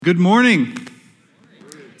Good morning.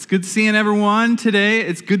 It's good seeing everyone today.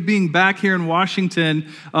 It's good being back here in Washington.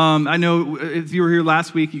 I know if you were here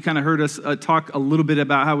last week, you kind of heard us talk a little bit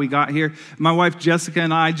about how we got here. My wife Jessica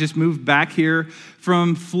and I just moved back here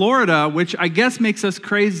from Florida, which I guess makes us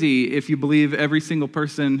crazy if you believe every single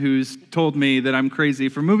person who's told me that I'm crazy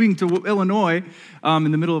for moving to Illinois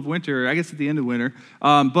in the middle of winter, I guess at the end of winter.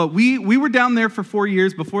 But we were down there for 4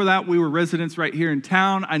 years. Before that, we were residents right here in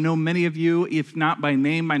town. I know many of you, if not by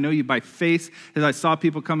name, I know you by face. As I saw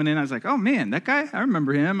people coming in, I was like, oh man, that guy, I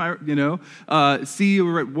remember him. See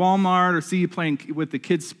you at Walmart or see you playing with the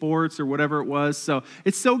kids' sports or whatever it was. So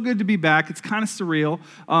it's so good to be back. It's kind of surreal.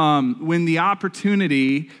 When the opportunity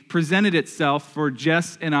presented itself for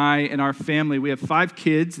Jess and I and our family, we have 5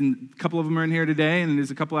 kids, and a couple of them are in here today, and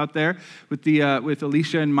there's a couple out there with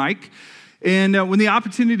Alicia and Mike. And when the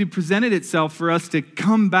opportunity presented itself for us to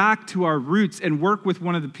come back to our roots and work with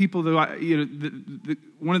one of the people that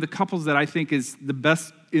one of the couples that I think is the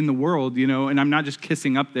best in the world, and I'm not just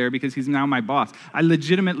kissing up there because he's now my boss. I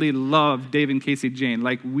legitimately love Dave and Casey Jane.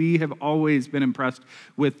 Like, we have always been impressed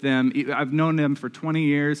with them. I've known them for 20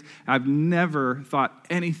 years. I've never thought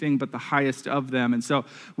anything but the highest of them. And so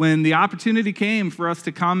when the opportunity came for us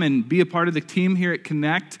to come and be a part of the team here at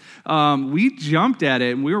Connect, we jumped at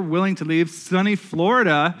it, and we were willing to leave sunny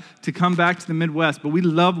Florida to come back to the Midwest. But we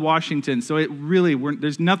love Washington, so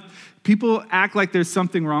there's nothing. People act like there's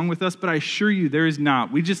something wrong with us, but I assure you there is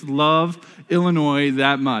not. We just love Illinois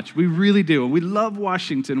that much. We really do. We love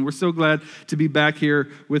Washington. We're so glad to be back here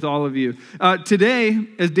with all of you. Today,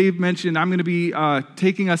 as Dave mentioned, I'm going to be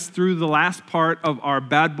taking us through the last part of our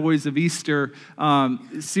Bad Boys of Easter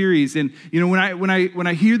series. And when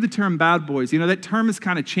I hear the term bad boys, that term has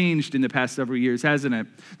kind of changed in the past several years, hasn't it?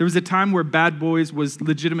 There was a time where bad boys was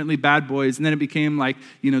legitimately bad boys, and then it became like,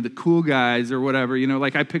 the cool guys or whatever.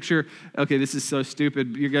 Like I picture. Okay, this is so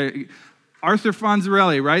stupid. Arthur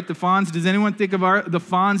Fonzarelli, right? The Fonz. Does anyone think of the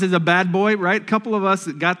Fonz as a bad boy, right? A couple of us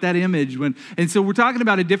got that image. And so we're talking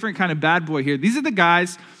about a different kind of bad boy here. These are the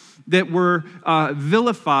guys that were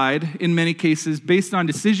vilified in many cases based on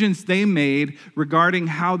decisions they made regarding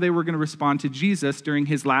how they were going to respond to Jesus during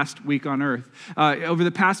his last week on earth. Over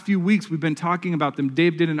the past few weeks, we've been talking about them.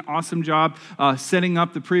 Dave did an awesome job setting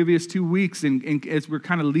up the previous 2 weeks, and as we're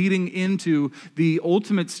kind of leading into the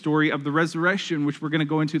ultimate story of the resurrection, which we're going to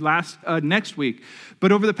go into next week.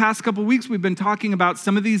 But over the past couple weeks, we've been talking about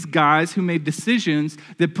some of these guys who made decisions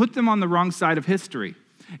that put them on the wrong side of history.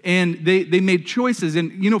 And they made choices.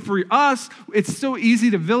 And, for us, it's so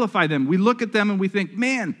easy to vilify them. We look at them and we think,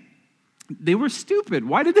 man, they were stupid.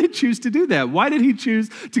 Why did they choose to do that? Why did he choose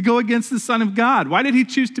to go against the Son of God? Why did he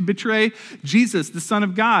choose to betray Jesus, the Son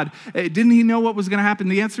of God? Didn't he know what was going to happen?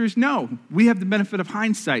 The answer is no. We have the benefit of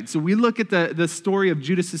hindsight. So we look at the story of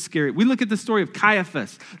Judas Iscariot. We look at the story of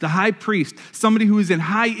Caiaphas, the high priest, somebody who was in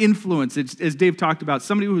high influence, as Dave talked about,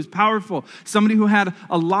 somebody who was powerful, somebody who had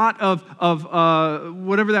a lot of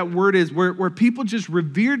whatever that word is, where people just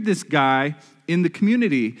revered this guy in the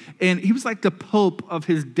community. And he was like the pope of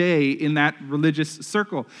his day in that religious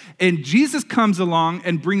circle. And Jesus comes along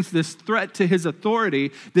and brings this threat to his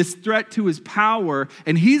authority, this threat to his power,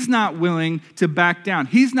 and he's not willing to back down.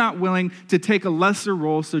 He's not willing to take a lesser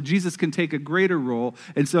role so Jesus can take a greater role.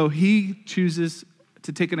 And so he chooses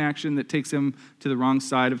to take an action that takes him to the wrong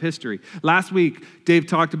side of history. Last week, Dave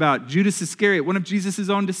talked about Judas Iscariot, one of Jesus'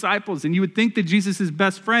 own disciples. And you would think that Jesus'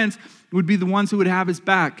 best friends would be the ones who would have his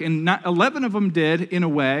back. And 11 of them did, in a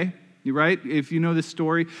way, right? If you know this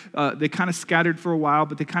story, they kind of scattered for a while,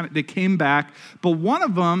 but they came back. But one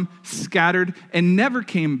of them scattered and never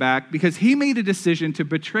came back because he made a decision to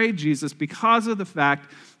betray Jesus because of the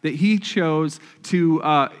fact that he chose to,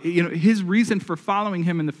 his reason for following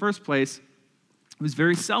him in the first place was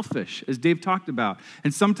very selfish, as Dave talked about.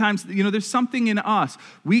 And sometimes, there's something in us.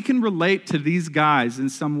 We can relate to these guys in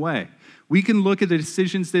some way. We can look at the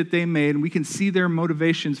decisions that they made, and we can see their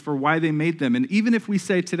motivations for why they made them. And even if we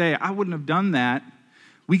say today, I wouldn't have done that,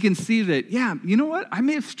 we can see that, yeah, you know what? I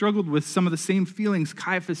may have struggled with some of the same feelings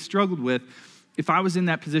Caiaphas struggled with if I was in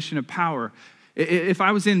that position of power. If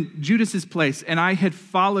I was in Judas's place and I had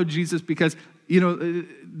followed Jesus because of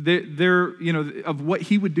what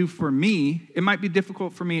he would do for me, it might be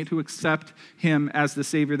difficult for me to accept him as the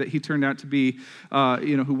Savior that he turned out to be,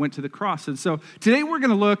 who went to the cross. And so today we're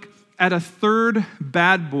going to look at a third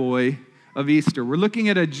bad boy of Easter. We're looking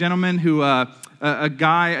at a gentleman who, a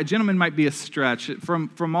gentleman might be a stretch.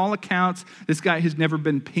 From all accounts, this guy has never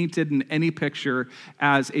been painted in any picture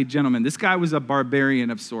as a gentleman. This guy was a barbarian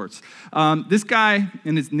of sorts. This guy,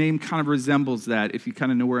 and his name kind of resembles that, if you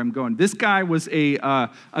kind of know where I'm going. This guy was a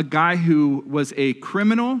guy who was a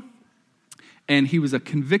criminal and he was a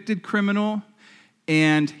convicted criminal,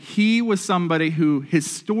 and he was somebody who his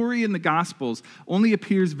story in the Gospels only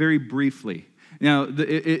appears very briefly. Now,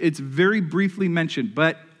 it's very briefly mentioned,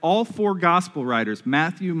 but all four gospel writers,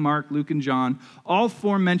 Matthew, Mark, Luke, and John, all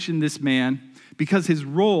four mention this man because his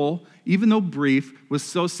role, even though brief, was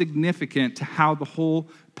so significant to how the whole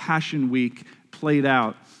Passion Week played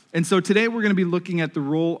out. And so today we're going to be looking at the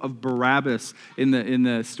role of Barabbas in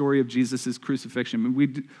the story of Jesus' crucifixion. We'll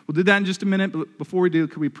do that in just a minute, but before we do,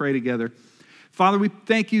 can we pray together? Father, we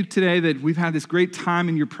thank you today that we've had this great time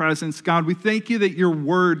in your presence. God, we thank you that your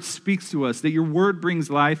word speaks to us, that your word brings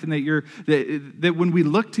life, and that when we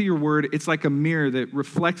look to your word, it's like a mirror that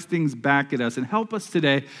reflects things back at us. And help us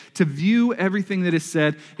today to view everything that is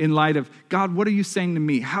said in light of, God, what are you saying to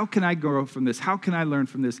me? How can I grow from this? How can I learn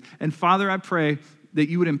from this? And Father, I pray that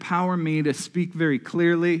you would empower me to speak very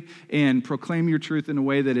clearly and proclaim your truth in a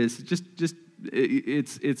way that is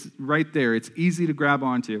it's right there. It's easy to grab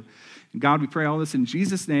onto. God, we pray all this in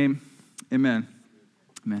Jesus' name. Amen.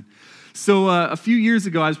 Amen. So a few years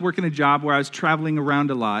ago, I was working a job where I was traveling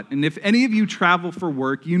around a lot. And if any of you travel for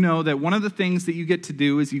work, you know that one of the things that you get to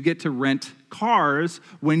do is you get to rent cars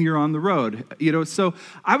when you're on the road. So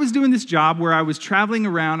I was doing this job where I was traveling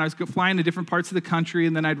around. I was flying to different parts of the country,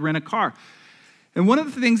 and then I'd rent a car. And one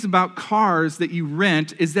of the things about cars that you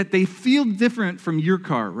rent is that they feel different from your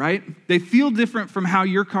car, right? They feel different from how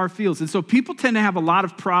your car feels. And so people tend to have a lot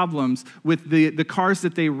of problems with the cars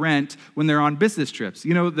that they rent when they're on business trips.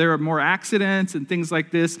 There are more accidents and things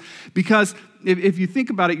like this because if you think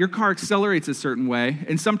about it, your car accelerates a certain way,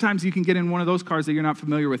 and sometimes you can get in one of those cars that you're not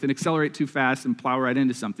familiar with and accelerate too fast and plow right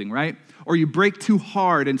into something, right? Or you brake too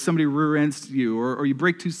hard and somebody rear ends you, or you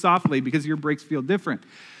brake too softly because your brakes feel different.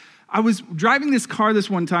 I was driving this car this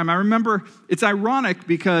one time. I remember, it's ironic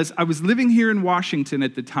because I was living here in Washington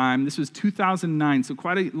at the time. This was 2009, so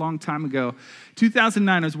quite a long time ago.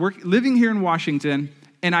 2009, I was living here in Washington,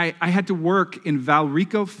 and I had to work in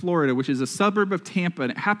Valrico, Florida, which is a suburb of Tampa,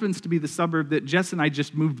 and it happens to be the suburb that Jess and I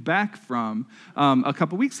just moved back from a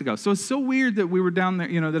couple weeks ago. So it's so weird that we were down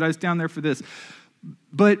there, that I was down there for this.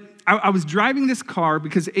 But I was driving this car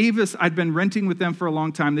because Avis, I'd been renting with them for a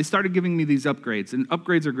long time. They started giving me these upgrades, and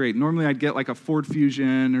upgrades are great. Normally, I'd get like a Ford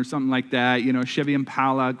Fusion or something like that, Chevy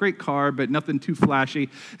Impala, great car, but nothing too flashy.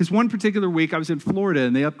 This one particular week, I was in Florida,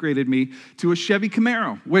 and they upgraded me to a Chevy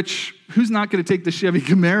Camaro, which who's not going to take the Chevy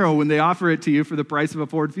Camaro when they offer it to you for the price of a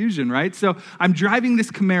Ford Fusion, right? So I'm driving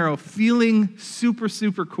this Camaro, feeling super,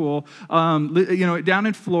 super cool, down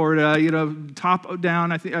in Florida, top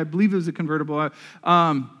down. I believe it was a convertible.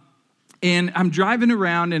 And I'm driving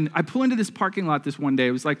around, and I pull into this parking lot this one day.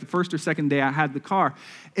 It was like the first or second day I had the car.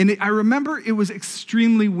 And I remember it was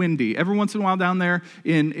extremely windy. Every once in a while down there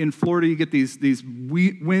in Florida, you get these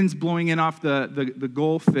winds blowing in off the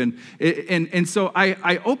Gulf. And so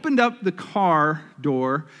I opened up the car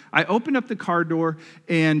door.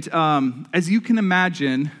 And as you can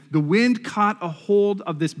imagine, the wind caught a hold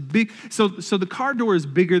of this big... So the car door is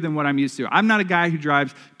bigger than what I'm used to. I'm not a guy who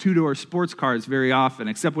drives two-door sports cars very often,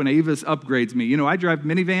 except when Avis upgrades me. I drive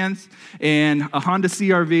minivans and a Honda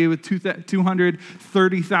CR-V with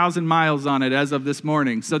 230,000 miles on it as of this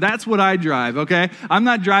morning. So that's what I drive, okay? I'm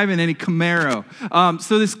not driving any Camaro.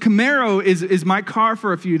 So this Camaro is my car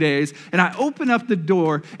for a few days, and I open up the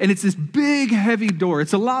door, and it's this big, heavy door.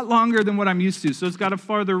 It's a lot longer than what I'm used to, so it's got a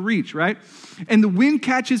farther reach, right? And the wind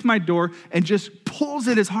catches my door and just pulls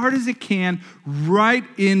it as hard as it can right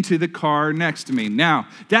into the car next to me. Now,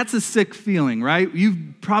 that's a sick feeling, right? You've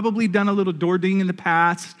probably done a little door ding in the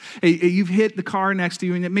past. You've hit the car next to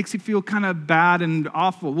you, and it makes you feel kind of bad and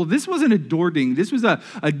awful. Well, this wasn't a door ding. This was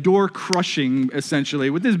a door crushing, essentially,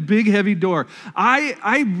 with this big, heavy door.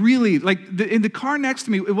 I really, in the car next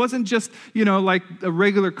to me, it wasn't just, like a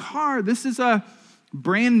regular car. This is a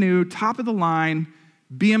brand new, top-of-the-line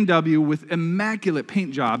BMW with immaculate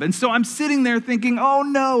paint job. And so I'm sitting there thinking, oh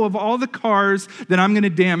no, of all the cars that I'm going to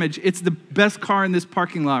damage, it's the best car in this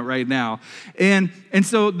parking lot right now. And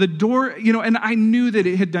so the door, and I knew that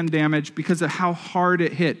it had done damage because of how hard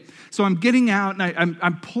it hit. So I'm getting out, and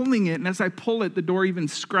I'm pulling it, and as I pull it, the door even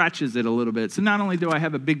scratches it a little bit. So not only do I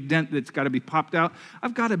have a big dent that's got to be popped out,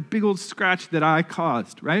 I've got a big old scratch that I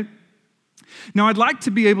caused, right? Now, I'd like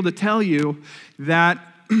to be able to tell you that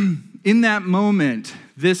in that moment,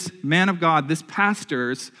 this man of God, this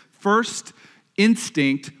pastor's first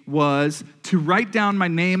instinct was to write down my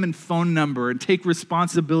name and phone number and take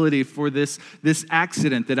responsibility for this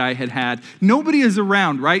accident that I had had. Nobody is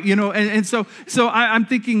around, right? And so I'm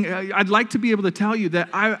thinking, I'd like to be able to tell you that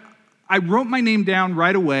I wrote my name down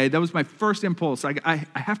right away. That was my first impulse. I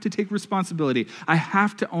have to take responsibility. I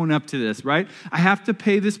have to own up to this, right? I have to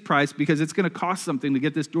pay this price because it's going to cost something to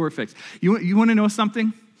get this door fixed. You want to know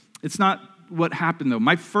something? It's not what happened, though.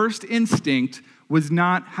 My first instinct was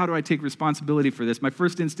not, how do I take responsibility for this? My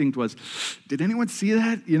first instinct was, did anyone see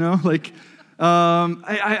that?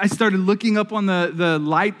 I started looking up on the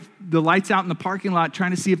lights out in the parking lot,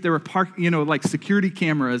 trying to see if there were security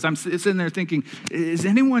cameras. I'm sitting there thinking, did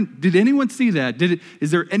anyone see that?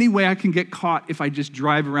 Is there any way I can get caught if I just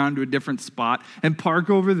drive around to a different spot and park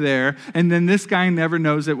over there, and then this guy never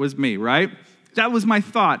knows it was me, right? That was my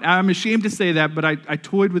thought. I'm ashamed to say that, but I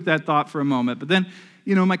toyed with that thought for a moment. But then,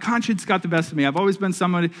 my conscience got the best of me. I've always been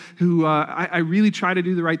someone who I really try to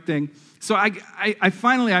do the right thing. So I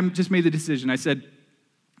finally just made the decision. I said,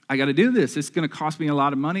 I got to do this. It's going to cost me a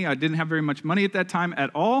lot of money. I didn't have very much money at that time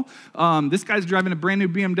at all. This guy's driving a brand new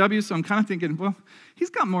BMW, so I'm kind of thinking, well, he's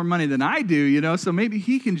got more money than I do, so maybe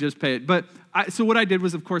he can just pay it. But so what I did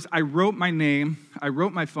was, of course, I wrote my name. I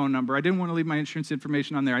wrote my phone number. I didn't want to leave my insurance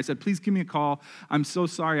information on there. I said, please give me a call. I'm so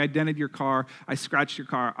sorry. I dented your car. I scratched your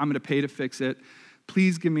car. I'm going to pay to fix it.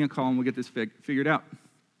 Please give me a call and we'll get this figured out.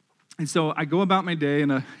 And so I go about my day,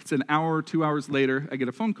 and it's an hour or 2 hours later, I get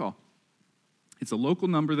a phone call. It's a local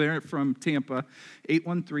number there from Tampa,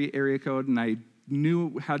 813 area code, and I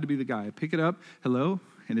knew it had to be the guy. I pick it up, hello,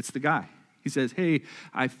 and it's the guy. He says, hey,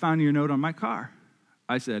 I found your note on my car.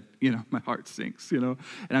 I said, my heart sinks, and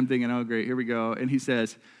I'm thinking, oh, great, here we go. And he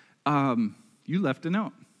says, you left a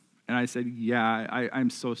note. And I said, yeah, I'm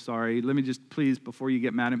so sorry. Let me just, please, before you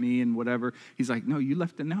get mad at me and whatever. He's like, no, you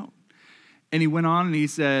left a note. And he went on and he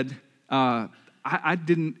said, I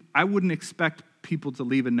wouldn't expect people to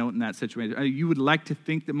leave a note in that situation. You would like to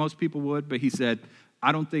think that most people would, but he said,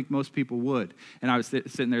 I don't think most people would. And I was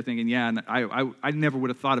sitting there thinking, yeah, and I never would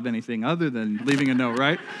have thought of anything other than leaving a note,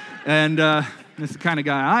 right? And that's the kind of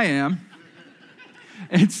guy I am.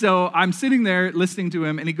 And so I'm sitting there listening to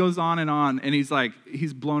him, and he goes on, and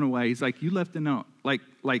he's blown away. He's like, you left a note. Like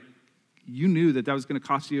you knew that was going to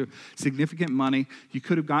cost you significant money. You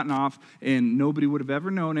could have gotten off, and nobody would have ever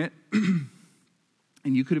known it, and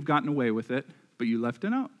you could have gotten away with it, but you left a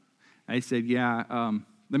note. I said, yeah,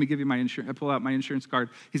 let me give you my insurance. I pull out my insurance card.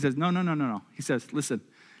 He says, no. He says, listen.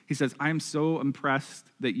 He says, I am so impressed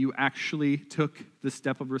that you actually took the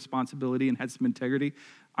step of responsibility and had some integrity.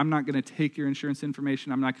 I'm not going to take your insurance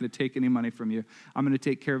information. I'm not going to take any money from you. I'm going to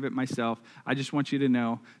take care of it myself. I just want you to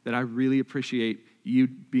know that I really appreciate you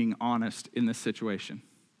being honest in this situation.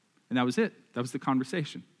 And that was it. That was the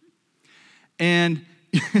conversation. And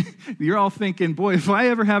you're all thinking, boy, if I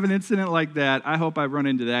ever have an incident like that, I hope I run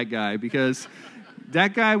into that guy, because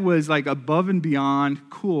that guy was like above and beyond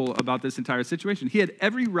cool about this entire situation. He had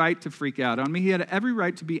every right to freak out on me. He had every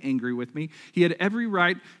right to be angry with me. He had every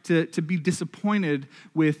right to be disappointed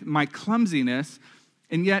with my clumsiness.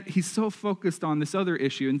 And yet he's so focused on this other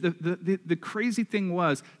issue. And the crazy thing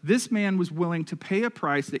was, this man was willing to pay a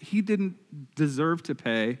price that he didn't deserve to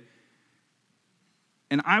pay.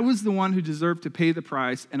 And I was the one who deserved to pay the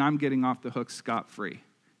price, and I'm getting off the hook scot-free.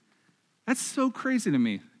 That's so crazy to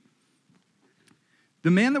me. The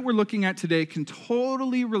man that we're looking at today can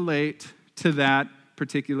totally relate to that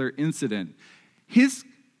particular incident.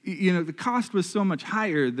 The cost was so much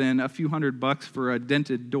higher than a few $100 for a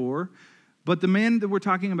dented door. But the man that we're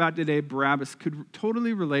talking about today, Barabbas, could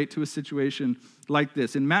totally relate to a situation like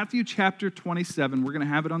this. In Matthew chapter 27, we're going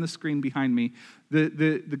to have it on the screen behind me.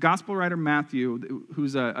 The gospel writer Matthew,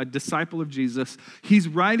 who's a disciple of Jesus, he's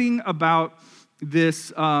writing about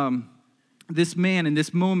this man in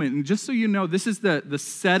this moment. And just so you know, this is the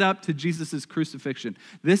setup to Jesus' crucifixion.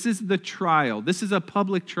 This is the trial. This is a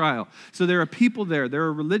public trial. So there are people there. There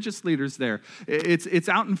are religious leaders there. It's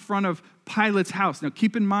out in front of Pilate's house. Now,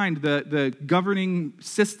 keep in mind, the governing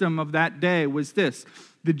system of that day was this.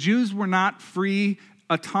 The Jews were not free,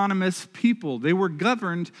 autonomous people. They were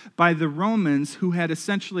governed by the Romans, who had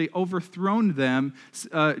essentially overthrown them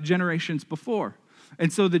generations before.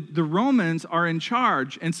 And so the Romans are in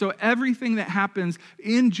charge. And so everything that happens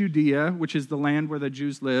in Judea, which is the land where the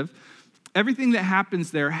Jews live, everything that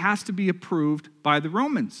happens there has to be approved by the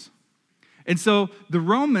Romans. And so the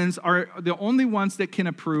Romans are the only ones that can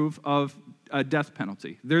approve of a death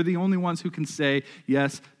penalty. They're the only ones who can say,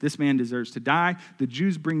 yes, this man deserves to die. The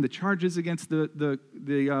Jews bring the charges against the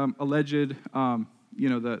alleged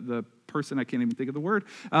the person, I can't even think of the word,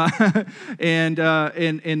 and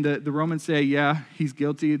the Romans say, yeah, he's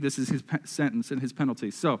guilty. This is his sentence and his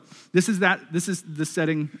penalty. So this is the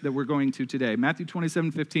setting that we're going to today. Matthew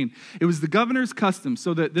 27:15. It was the governor's custom.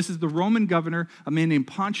 So that this is the Roman governor, a man named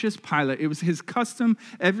Pontius Pilate. It was his custom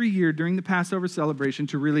every year during the Passover celebration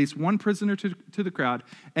to release one prisoner to the crowd,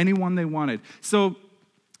 anyone they wanted. So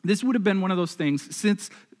this would have been one of those things, since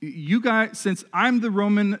I'm the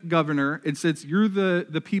Roman governor, and since you're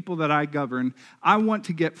the people that I govern, I want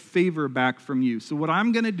to get favor back from you. So what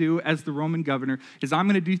I'm going to do as the Roman governor is I'm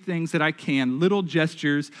going to do things that I can, little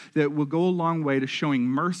gestures that will go a long way to showing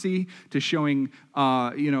mercy, to showing,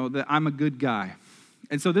 that I'm a good guy.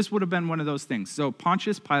 And so this would have been one of those things. So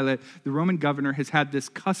Pontius Pilate, the Roman governor, has had this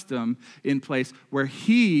custom in place where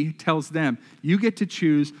he tells them, you get to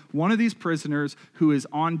choose one of these prisoners who is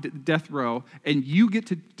on death row, and you get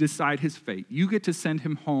to decide his fate. You get to send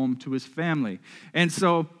him home to his family. And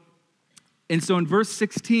so in verse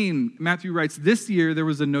 16, Matthew writes, this year there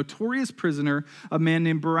was a notorious prisoner, a man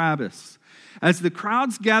named Barabbas. As the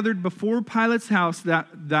crowds gathered before Pilate's house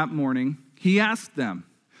that morning, he asked them,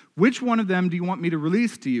 which one of them do you want me to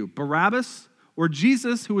release to you, Barabbas or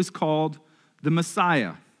Jesus, who is called the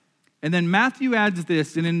Messiah? And then Matthew adds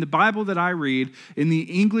this, and in the Bible that I read, in the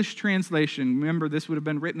English translation, remember this would have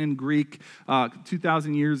been written in Greek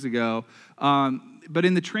 2,000 years ago, but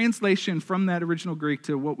in the translation from that original Greek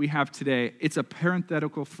to what we have today, it's a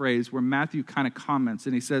parenthetical phrase where Matthew kind of comments,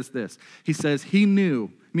 and he says this. He says, he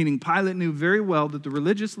knew, meaning Pilate knew very well that the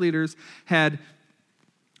religious leaders had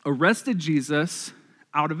arrested Jesus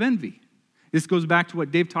out of envy. This goes back to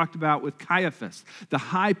what Dave talked about with Caiaphas, the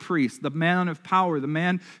high priest, the man of power, the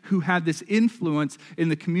man who had this influence in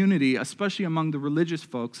the community, especially among the religious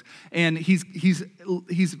folks. And he's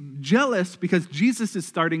jealous because Jesus is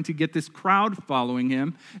starting to get this crowd following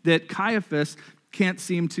him that Caiaphas can't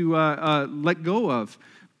seem to let go of.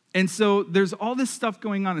 And so there's all this stuff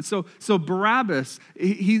going on. And so Barabbas,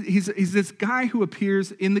 he's this guy who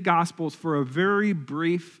appears in the Gospels for a very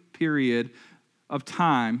brief period of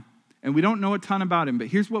time, and we don't know a ton about him, but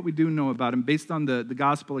here's what we do know about him based on the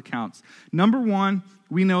gospel accounts. Number one,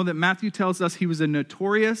 we know that Matthew tells us he was a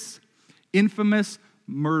notorious, infamous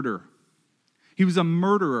murderer. He was a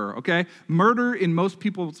murderer, okay? Murder in most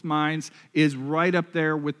people's minds is right up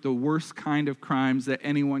there with the worst kind of crimes that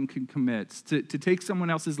anyone can commit. To take someone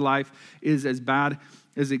else's life is as bad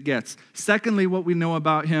as it gets. Secondly, what we know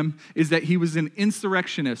about him is that he was an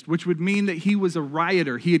insurrectionist, which would mean that he was a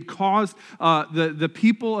rioter. He had caused the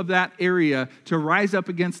people of that area to rise up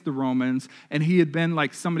against the Romans, and he had been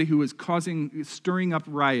like somebody who was stirring up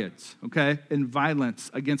riots, okay, and violence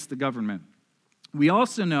against the government. We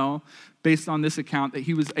also know, based on this account, that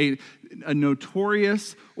he was a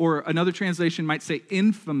notorious, or another translation might say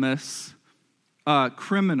infamous,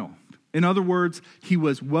 criminal. In other words, he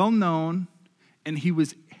was well known and he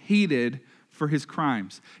was hated for his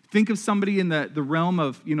crimes. Think of somebody in the realm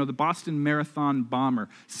of, the Boston Marathon bomber,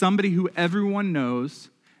 somebody who everyone knows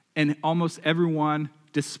and almost everyone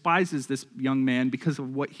despises this young man because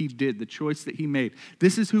of what he did, the choice that he made.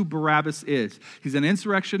 This is who Barabbas is. He's an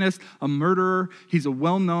insurrectionist, a murderer. He's a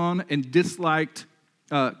well-known and disliked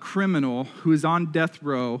criminal who is on death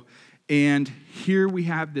row. And here we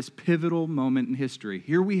have this pivotal moment in history.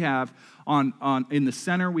 Here we have, in the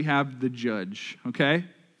center, we have the judge, okay?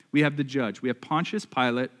 We have the judge. We have Pontius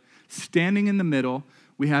Pilate standing in the middle.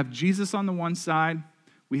 We have Jesus on the one side.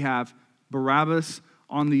 We have Barabbas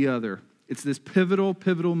on the other. It's this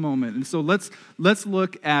pivotal moment. And so let's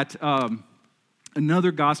look at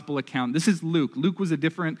another gospel account. This is Luke. Luke was a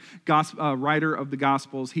different writer of the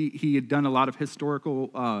Gospels. He had done a lot of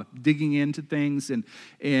historical digging into things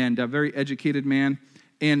and a very educated man.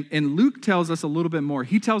 And Luke tells us a little bit more.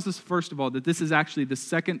 He tells us, first of all, that this is actually the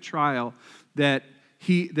second trial that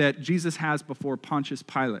Jesus has before Pontius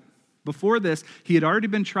Pilate. Before this, he had already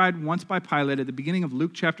been tried once by Pilate at the beginning of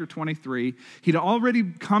Luke chapter 23. He'd already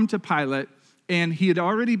come to Pilate, and he had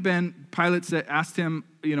already been, Pilate asked him,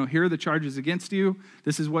 here are the charges against you.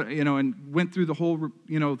 This is what, and went through the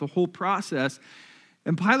whole process.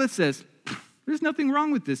 And Pilate says, there's nothing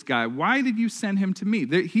wrong with this guy. Why did you send him to me?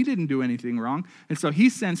 He didn't do anything wrong. And so he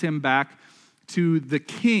sends him back to the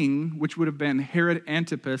king, which would have been Herod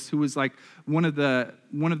Antipas, who was like one of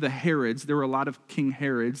the Herods. There were a lot of King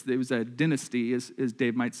Herods. There was a dynasty, as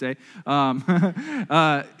Dave might say.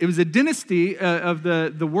 It was a dynasty of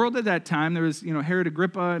the world at that time. There was, Herod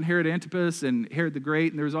Agrippa and Herod Antipas and Herod the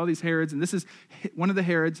Great, and there was all these Herods. And this is one of the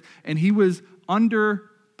Herods, and he was under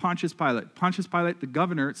Pontius Pilate. Pontius Pilate, the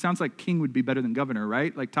governor. It sounds like king would be better than governor,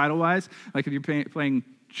 right? Like title-wise, like if you're playing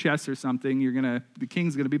chess or something, the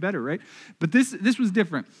king's gonna be better, right? But this was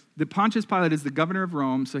different. The Pontius Pilate is the governor of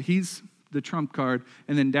Rome, so he's the trump card,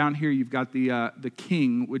 and then down here you've got the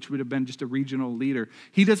king, which would have been just a regional leader.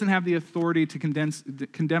 He doesn't have the authority to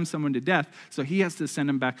condemn someone to death, so he has to send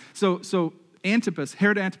him back. So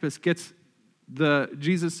Herod Antipas gets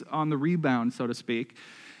Jesus on the rebound, so to speak,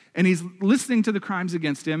 and he's listening to the crimes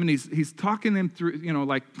against him, and he's talking them through,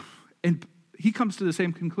 and he comes to the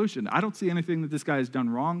same conclusion. I don't see anything that this guy has done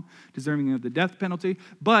wrong, deserving of the death penalty,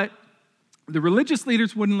 but the religious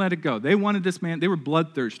leaders wouldn't let it go. They wanted this man, they were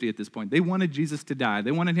bloodthirsty at this point. They wanted Jesus to die.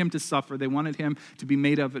 They wanted him to suffer. They wanted him to be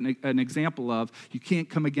made of an example of, you can't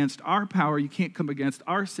come against our power, you can't come against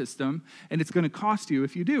our system, and it's going to cost you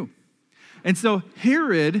if you do. And so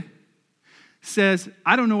Herod says,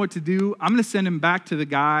 I don't know what to do. I'm going to send him back to the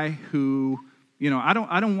guy who, I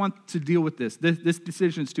don't want to deal with this. This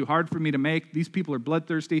decision is too hard for me to make. These people are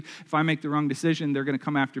bloodthirsty. If I make the wrong decision, they're going to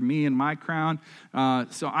come after me and my crown.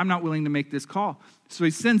 So I'm not willing to make this call. So he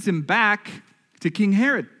sends him back to King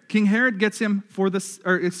Herod. King Herod gets him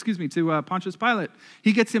to Pontius Pilate.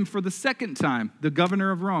 He gets him for the second time, the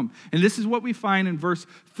governor of Rome. And this is what we find in verse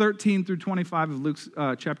 13 through 25 of Luke's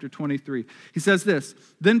chapter 23. He says this,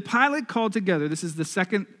 then Pilate called together, this is the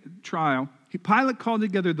second trial, Pilate called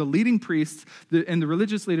together the leading priests and the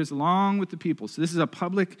religious leaders along with the people. So this is a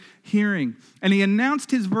public hearing. And he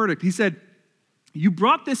announced his verdict. He said, you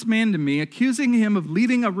brought this man to me, accusing him of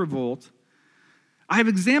leading a revolt. I have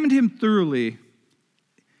examined him thoroughly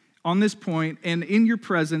on this point and in your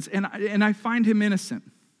presence, and I find him innocent.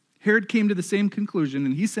 Herod came to the same conclusion,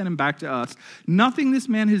 and he sent him back to us. Nothing this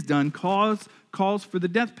man has done calls for the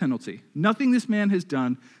death penalty. Nothing this man has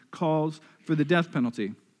done calls for the death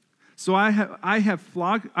penalty. So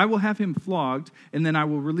I will have him flogged, and then I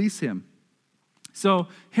will release him. So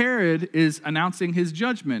Herod is announcing his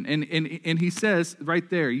judgment, and he says right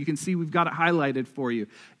there, you can see we've got it highlighted for you.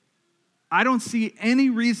 I don't see any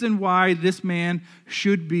reason why this man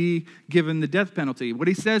should be given the death penalty. What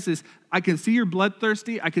he says is, I can see you're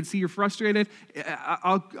bloodthirsty. I can see you're frustrated.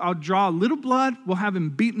 I'll draw a little blood. We'll have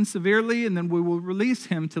him beaten severely, and then we will release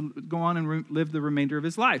him to go on and live the remainder of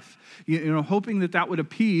his life. Hoping that would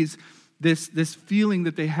appease this feeling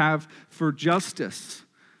that they have for justice.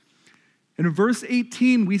 And in verse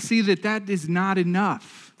 18, we see that is not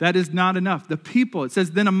enough. That is not enough. The people, it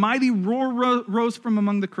says, then a mighty roar rose from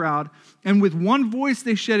among the crowd, and with one voice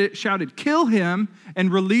they shouted, kill him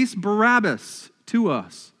and release Barabbas to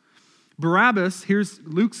us. Barabbas, here's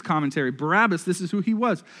Luke's commentary. Barabbas, this is who he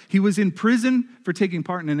was. He was in prison for taking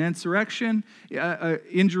part in an insurrection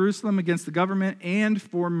in Jerusalem against the government and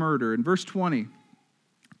for murder. In verse 20,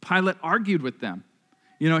 Pilate argued with them.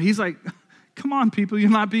 He's like, come on, people, you're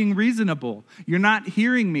not being reasonable. You're not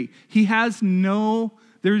hearing me. He has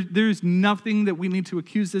there's nothing that we need to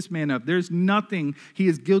accuse this man of. There's nothing he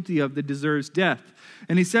is guilty of that deserves death.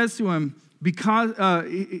 And he says to him, because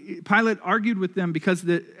Pilate argued with them because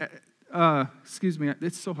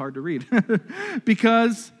it's so hard to read.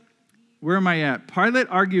 Because, where am I at? Pilate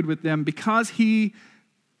argued with them because he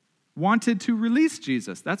wanted to release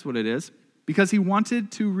Jesus. That's what it is. Because he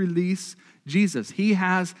wanted to release Jesus. He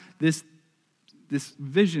has this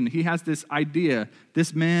vision, he has this idea.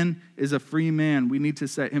 This man is a free man. We need to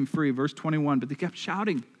set him free. Verse 21, but they kept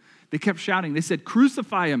shouting. They said,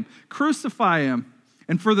 crucify him, crucify him.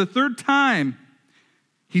 And for the third time,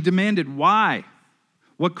 he demanded, why?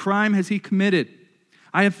 What crime has he committed?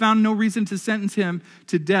 I have found no reason to sentence him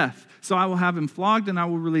to death, so I will have him flogged and I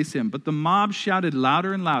will release him. But the mob shouted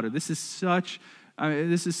louder and louder. This is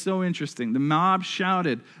so interesting. The mob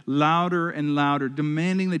shouted louder and louder,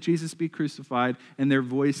 demanding that Jesus be crucified, and their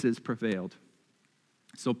voices prevailed.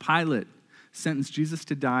 So Pilate sentenced Jesus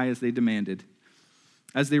to die as they demanded.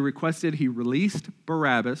 As they requested, he released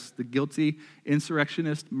Barabbas, the guilty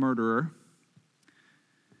insurrectionist murderer.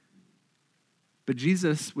 But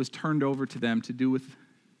Jesus was turned over to them to do with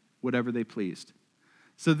whatever they pleased.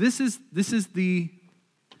 So this is the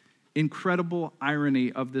incredible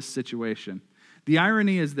irony of this situation. The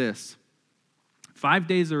irony is this. 5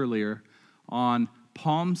 days earlier, on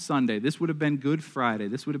Palm Sunday, this would have been Good Friday.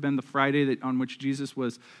 This would have been the Friday on which Jesus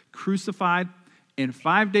was crucified. And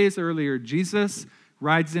 5 days earlier, Jesus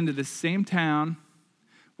rides into the same town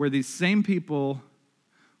where these same people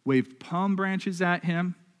waved palm branches at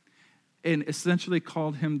him and essentially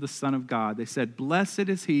called him the Son of God. They said, blessed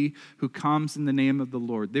is he who comes in the name of the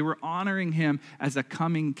Lord. They were honoring him as a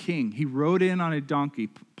coming king. He rode in on a donkey,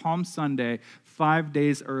 Palm Sunday, 5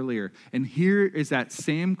 days earlier. And here is that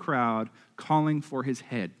same crowd calling for his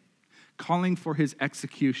head, calling for his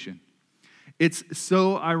execution. It's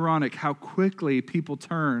so ironic how quickly people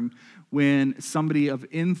turn when somebody of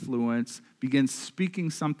influence begins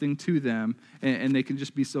speaking something to them, and they can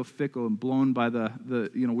just be so fickle and blown by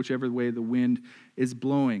the whichever way the wind is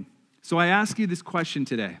blowing. So I ask you this question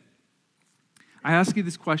today.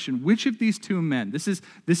 Which of these two men, this is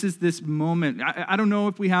this moment. I don't know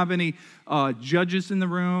if we have any judges in the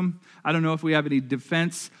room. I don't know if we have any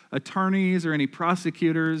defense attorneys or any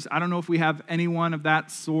prosecutors. I don't know if we have anyone of that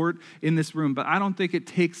sort in this room, but I don't think it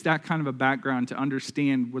takes that kind of a background to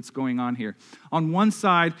understand what's going on here. On one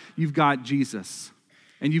side, you've got Jesus.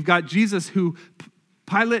 And you've got Jesus who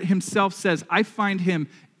Pilate himself says, I find him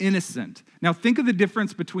innocent. Now think of the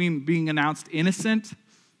difference between being announced innocent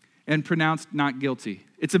and pronounced not guilty.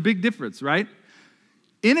 It's a big difference, right?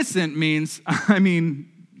 Innocent means,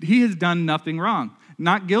 he has done nothing wrong.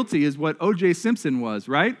 Not guilty is what O.J. Simpson was,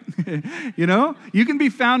 right? You can be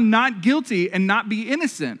found not guilty and not be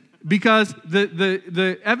innocent because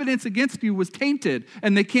the evidence against you was tainted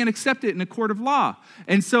and they can't accept it in a court of law.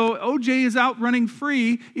 And so O.J. is out running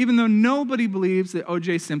free even though nobody believes that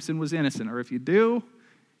O.J. Simpson was innocent. Or if you do,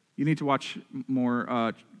 you need to watch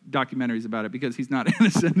more documentaries about it because he's not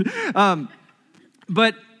innocent.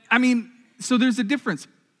 So there's a difference.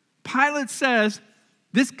 Pilate says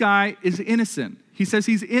this guy is innocent. He says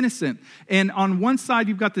he's innocent. And on one side,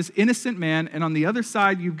 you've got this innocent man, and on the other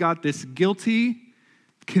side, you've got this guilty,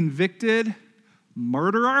 convicted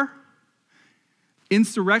murderer,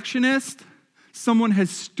 insurrectionist, someone has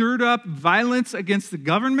stirred up violence against the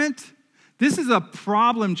government. This is a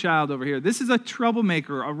problem child over here. This is a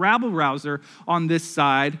troublemaker, a rabble-rouser on this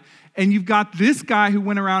side. And you've got this guy who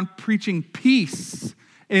went around preaching peace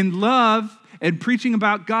and love and preaching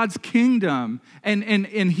about God's kingdom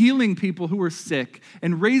and healing people who were sick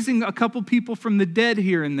and raising a couple people from the dead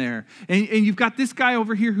here and there. And you've got this guy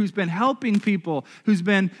over here who's been helping people, who's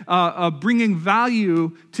been bringing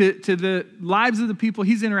value to the lives of the people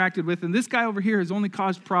he's interacted with. And this guy over here has only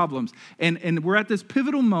caused problems. And we're at this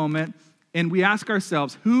pivotal moment. And we ask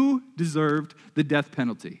ourselves, who deserved the death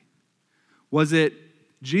penalty? Was it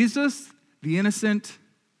Jesus, the innocent,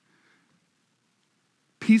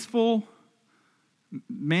 peaceful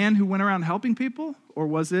man who went around helping people? Or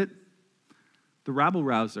was it the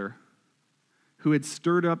rabble-rouser who had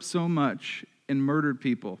stirred up so much and murdered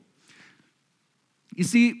people? You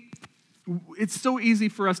see, it's so easy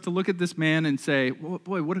for us to look at this man and say, well,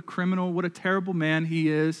 boy, what a criminal, what a terrible man he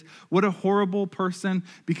is, what a horrible person,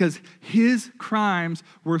 because his crimes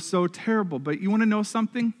were so terrible. But you want to know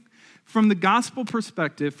something? From the gospel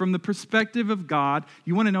perspective, from the perspective of God,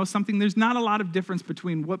 you want to know something? There's not a lot of difference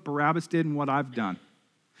between what Barabbas did and what I've done.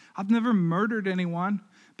 I've never murdered anyone,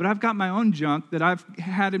 but I've got my own junk that I've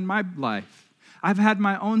had in my life. I've had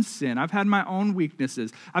my own sin. I've had my own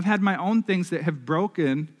weaknesses. I've had my own things that have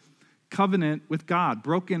broken covenant with God,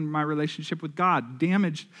 broken my relationship with God,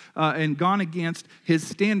 damaged and gone against his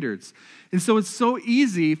standards. And so it's so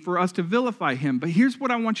easy for us to vilify him. But here's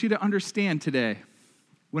what I want you to understand today.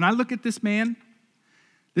 When I look at this man,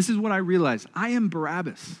 this is what I realize. I am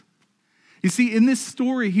Barabbas. You see, in this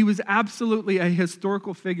story, he was absolutely a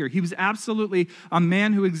historical figure. He was absolutely a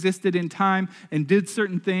man who existed in time and did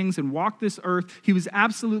certain things and walked this earth. He was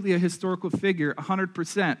absolutely a historical figure,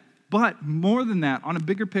 100%. But more than that, on a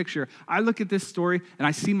bigger picture, I look at this story and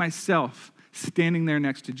I see myself standing there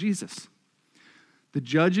next to Jesus. The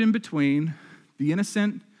judge in between, the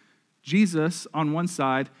innocent Jesus on one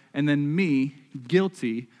side, and then me,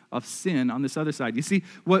 guilty of sin on this other side. You see,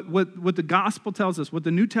 what the gospel tells us, what the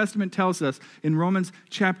New Testament tells us in Romans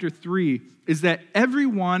chapter 3, is that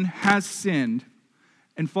everyone has sinned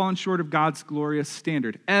and fallen short of God's glorious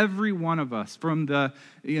standard. Every one of us, from the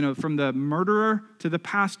murderer to the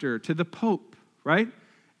pastor to the pope, right?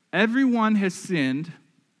 Everyone has sinned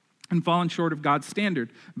and fallen short of God's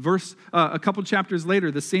standard. A couple chapters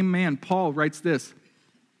later, the same man, Paul, writes this: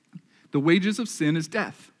 the wages of sin is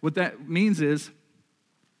death. What that means is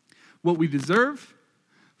what we deserve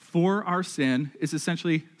for our sin is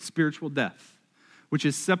essentially spiritual death, which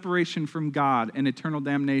is separation from God and eternal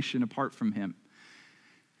damnation apart from him.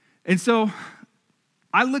 And so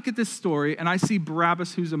I look at this story and I see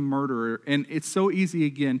Barabbas, who's a murderer, and it's so easy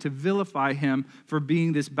again to vilify him for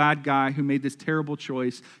being this bad guy who made this terrible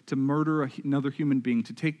choice to murder another human being,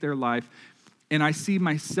 to take their life. And I see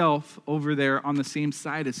myself over there on the same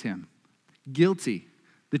side as him, guilty.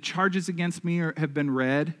 The charges against me have been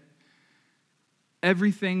read.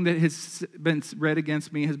 Everything that has been read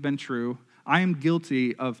against me has been true. I am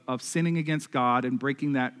guilty of sinning against God and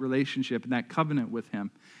breaking that relationship and that covenant with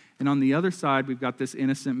him. And on the other side, we've got this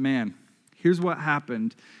innocent man. Here's what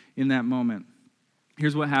happened in that moment.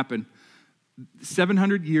 Here's what happened.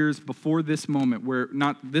 700 years before this moment, where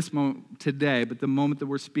not this moment today, but the moment that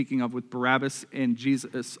we're speaking of with Barabbas and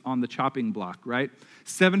Jesus on the chopping block, right?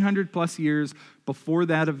 700 plus years before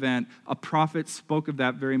that event, a prophet spoke of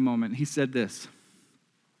that very moment. He said this.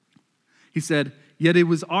 He said, "Yet it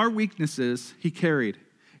was our weaknesses he carried.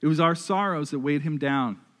 It was our sorrows that weighed him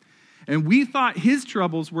down. And we thought his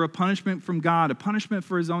troubles were a punishment from God, a punishment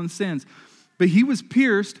for his own sins. But he was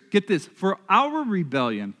pierced," get this, "for our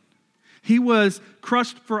rebellion. He was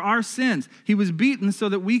crushed for our sins. He was beaten so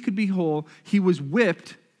that we could be whole. He was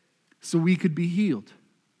whipped so we could be healed."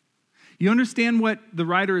 You understand what the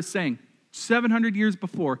writer is saying? 700 years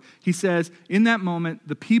before, he says, in that moment,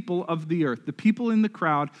 the people of the earth, the people in the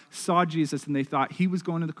crowd saw Jesus and they thought he was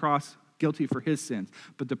going to the cross guilty for his sins.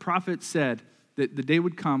 But the prophet said that the day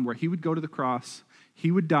would come where he would go to the cross,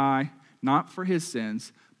 he would die, not for his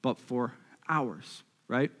sins, but for ours,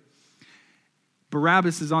 right?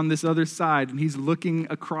 Barabbas is on this other side, and he's looking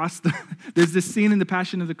across there's this scene in The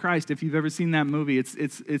Passion of the Christ, if you've ever seen that movie.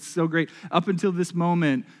 It's so great. Up until this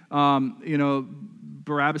moment,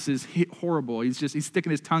 Barabbas is horrible. He's sticking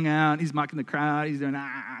his tongue out. He's mocking the crowd. He's doing,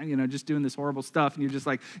 just doing this horrible stuff. And you're just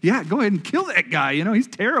like, yeah, go ahead and kill that guy. He's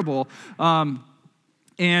terrible.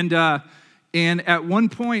 And at one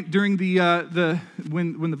point during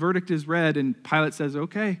when the verdict is read and Pilate says,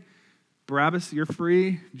 okay, Barabbas, you're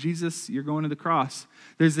free. Jesus, you're going to the cross.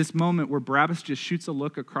 There's this moment where Barabbas just shoots a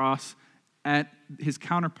look across at his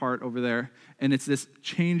counterpart over there, and it's this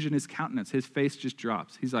change in his countenance. His face just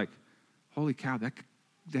drops. He's like, holy cow,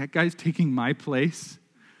 that guy's taking my place,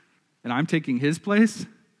 and I'm taking his place?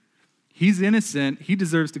 He's innocent. He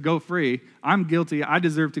deserves to go free. I'm guilty. I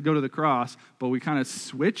deserve to go to the cross, but we kind of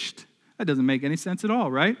switched? That doesn't make any sense at all,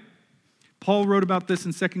 right? Paul wrote about this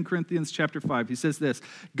in 2 Corinthians chapter 5. He says this,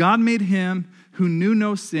 "God made him who knew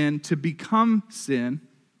no sin to become sin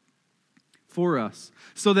for us,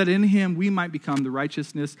 so that in him we might become the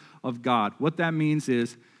righteousness of God." What that means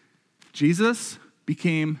is Jesus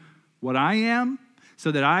became what I am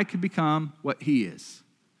so that I could become what he is.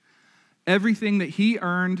 Everything that he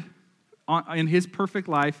earned in his perfect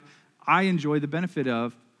life, I enjoy the benefit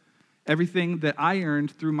of. Everything that I earned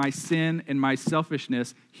through my sin and my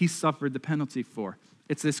selfishness, he suffered the penalty for.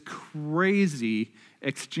 It's this crazy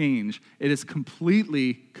exchange. It is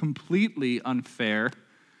completely unfair,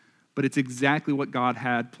 but it's exactly what God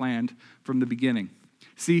had planned from the beginning.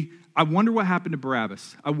 See, I wonder what happened to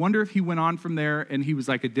Barabbas. I wonder if he went on from there and he was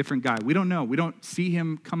like a different guy. We don't know. We don't see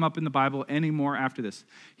him come up in the Bible anymore after this.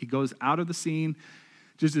 He goes out of the scene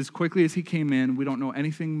just as quickly as he came in. We don't know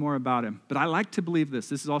anything more about him. But I like to believe this.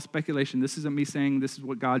 This is all speculation. This isn't me saying this is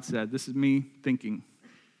what God said. This is me thinking.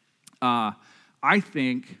 I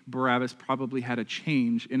think Barabbas probably had a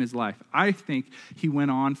change in his life. I think he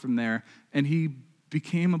went on from there and he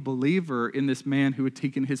became a believer in this man who had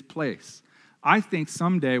taken his place. I think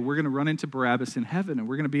someday we're going to run into Barabbas in heaven and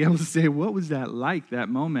we're going to be able to say, what was that like, that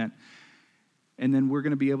moment? And then we're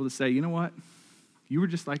going to be able to say, you know what? You were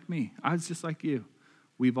just like me. I was just like you.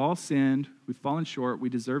 We've all sinned, we've fallen short, we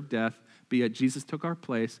deserve death, but yet Jesus took our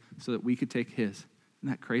place so that we could take his. Isn't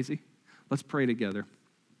that crazy? Let's pray together.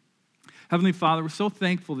 Heavenly Father, we're so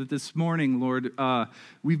thankful that this morning, Lord,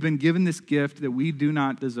 we've been given this gift that we do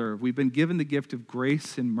not deserve. We've been given the gift of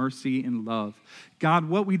grace and mercy and love. God,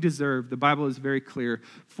 what we deserve, the Bible is very clear,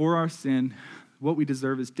 for our sin, what we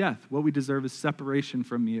deserve is death. What we deserve is separation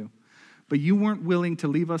from you. But you weren't willing to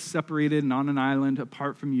leave us separated and on an island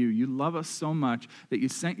apart from you. You love us so much that you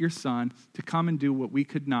sent your son to come and do what we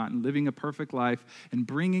could not, and living a perfect life and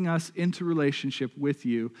bringing us into relationship with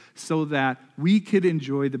you so that we could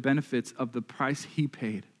enjoy the benefits of the price he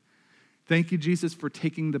paid. Thank you, Jesus, for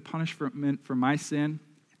taking the punishment for my sin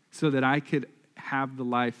so that I could have the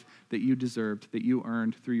life that you deserved, that you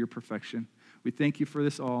earned through your perfection. We thank you for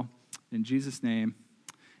this all. In Jesus' name,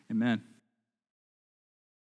 amen.